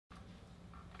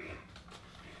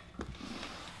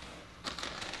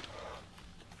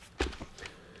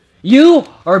You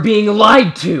are being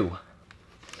lied to!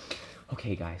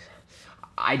 Okay, guys.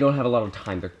 I don't have a lot of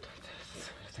time. They're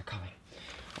coming.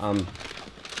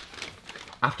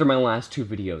 After my last 2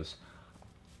 videos,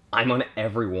 I'm on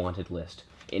every wanted list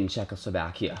in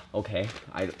Czechoslovakia, okay?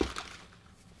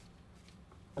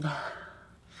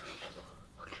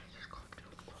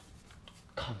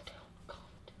 Calm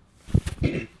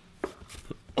down.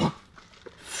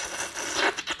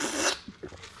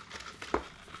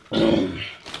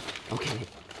 Okay.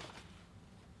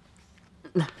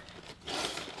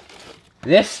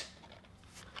 This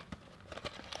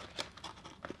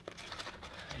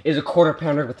is a quarter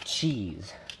pounder with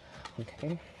cheese.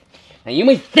 Okay? Now you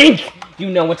may think you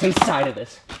know what's inside of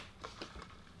this.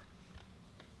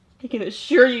 I can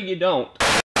assure you you don't.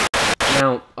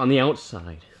 Now, on the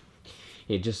outside,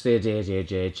 it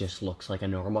just looks like a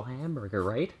normal hamburger,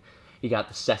 right? You got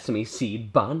the sesame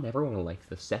seed bun. Everyone likes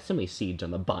the sesame seeds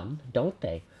on the bun, don't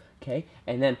they? Okay?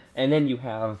 And then you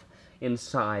have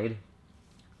inside.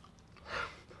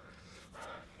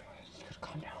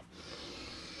 Calm down.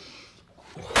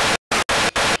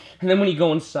 And then when you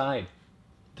go inside,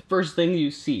 the first thing you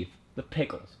see, the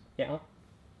pickles. Yeah?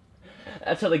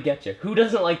 That's how they get you. Who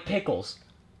doesn't like pickles?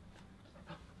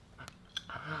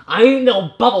 I ain't no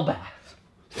bubble bath.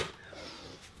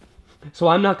 So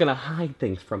I'm not gonna hide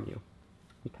things from you.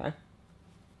 Okay?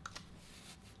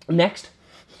 Next,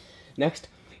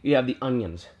 you have the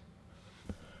onions.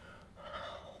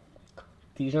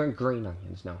 These aren't green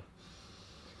onions, no.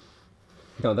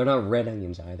 No, they're not red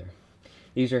onions either.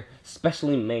 These are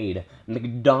specially made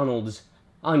McDonald's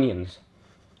onions.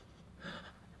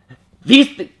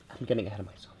 I'm getting ahead of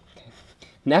myself. Okay.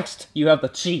 Next, you have the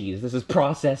cheese. This is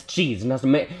processed cheese. It's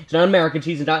not American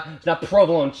cheese. It's not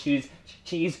provolone cheese.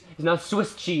 It's not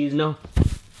Swiss cheese. No.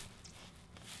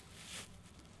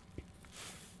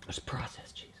 It's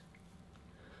processed cheese.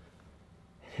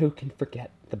 Who can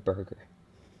forget the burger?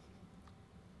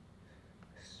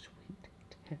 Sweet,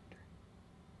 tender.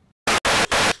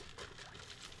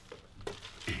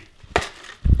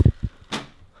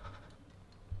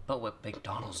 But what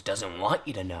McDonald's doesn't want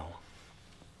you to know.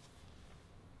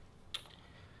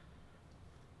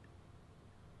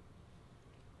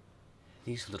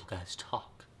 These little guys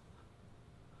talk.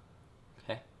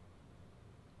 Okay?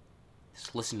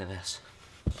 Just listen to this.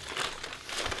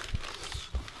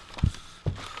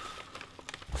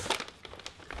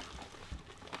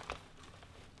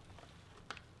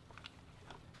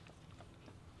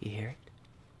 You hear it?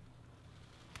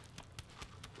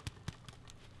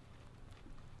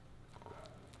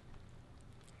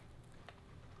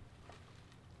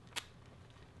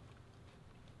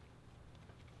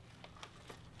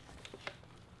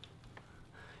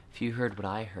 If you heard what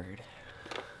I heard,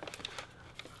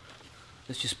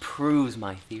 this just proves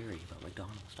my theory about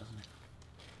McDonald's, doesn't it?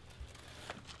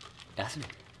 Doesn't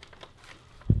it?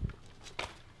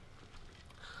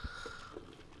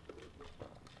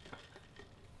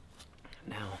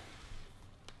 Now,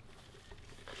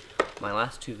 my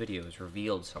last 2 videos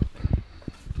revealed something.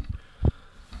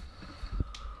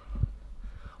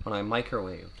 When I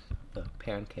microwaved the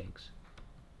pancakes,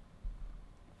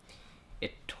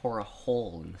 it tore a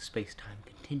hole in the space-time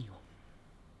continuum.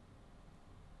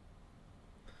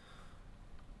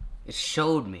 It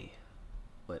showed me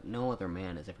what no other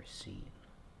man has ever seen.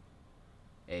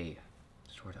 A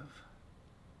sort of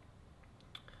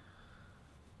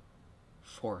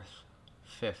 4th,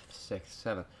 5th, 6th,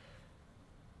 7th,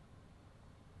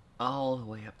 all the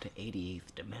way up to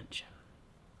 88th dimension.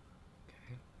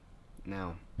 Okay?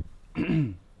 Now,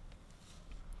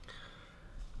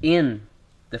 in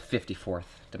the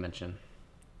 54th dimension,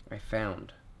 I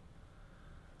found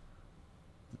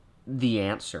the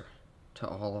answer to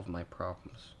all of my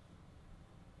problems.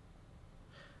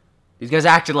 These guys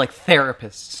acted like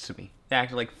therapists to me. They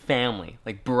acted like family,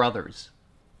 like brothers.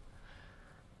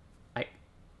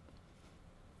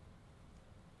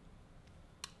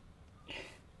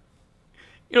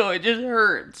 You know, it just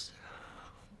hurts.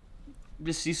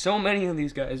 Just see so many of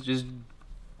these guys just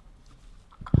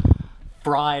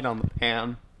fried on the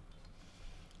pan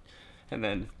and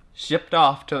then shipped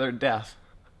off to their death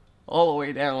all the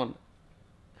way down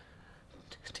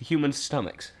to human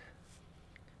stomachs.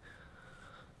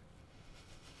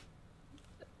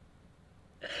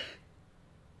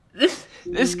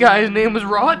 This guy's name was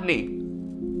Rodney.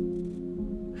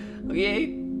 Okay?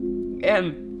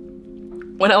 And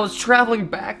when I was traveling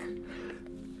back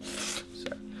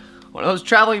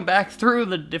through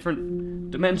the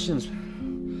different dimensions,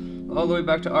 all the way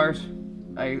back to ours,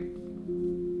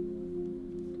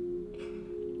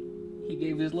 he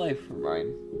gave his life for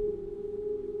mine.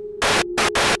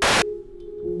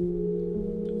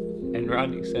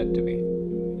 Rodney said to me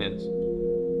is,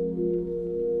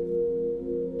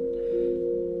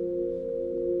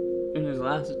 in his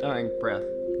last dying breath,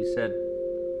 he said,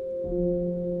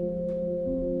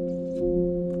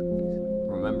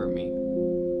 "Remember me."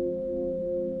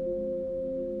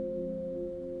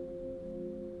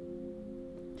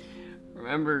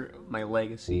 Remember my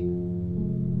legacy.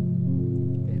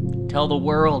 Tell the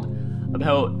world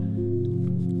about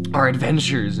our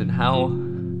adventures and how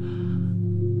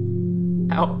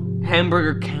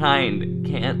hamburger kind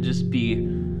can't just be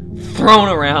thrown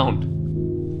around.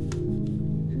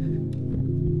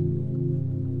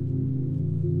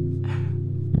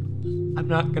 I'm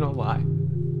not gonna lie.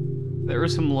 There were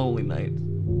some lonely nights.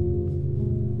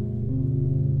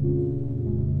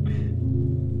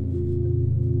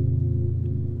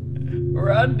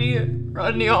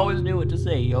 Rodney always knew what to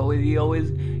say. He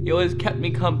always kept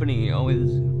me company. He always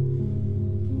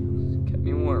kept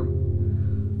me warm,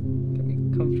 kept me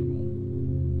comfortable.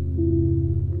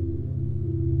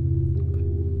 But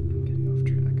I'm getting off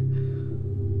track.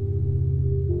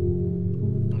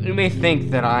 You may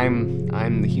think that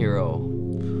I'm the hero.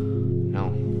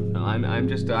 No, I'm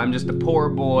just a poor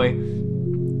boy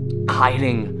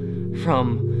hiding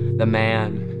from the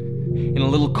man in a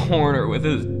little corner with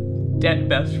his dead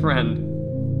best friend.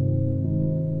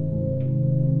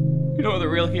 You know who the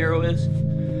real hero is?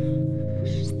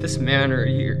 It's this man right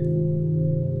here.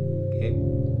 Okay?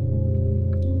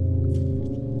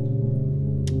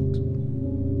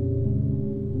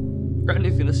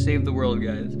 Rodney's gonna save the world,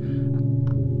 guys.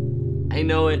 I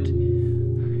know it.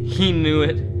 He knew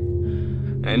it.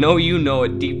 I know you know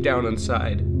it deep down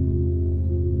inside.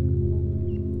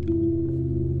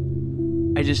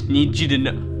 I just need you to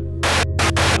know.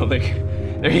 Oh,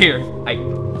 they're here. I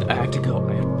have to go.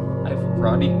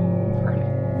 Rodney,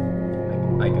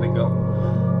 I gotta go.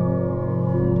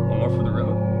 One more for the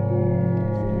road.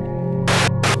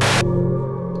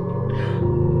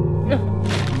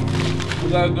 I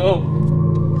gotta go.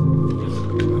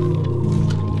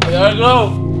 I gotta go.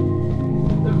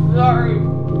 I'm sorry.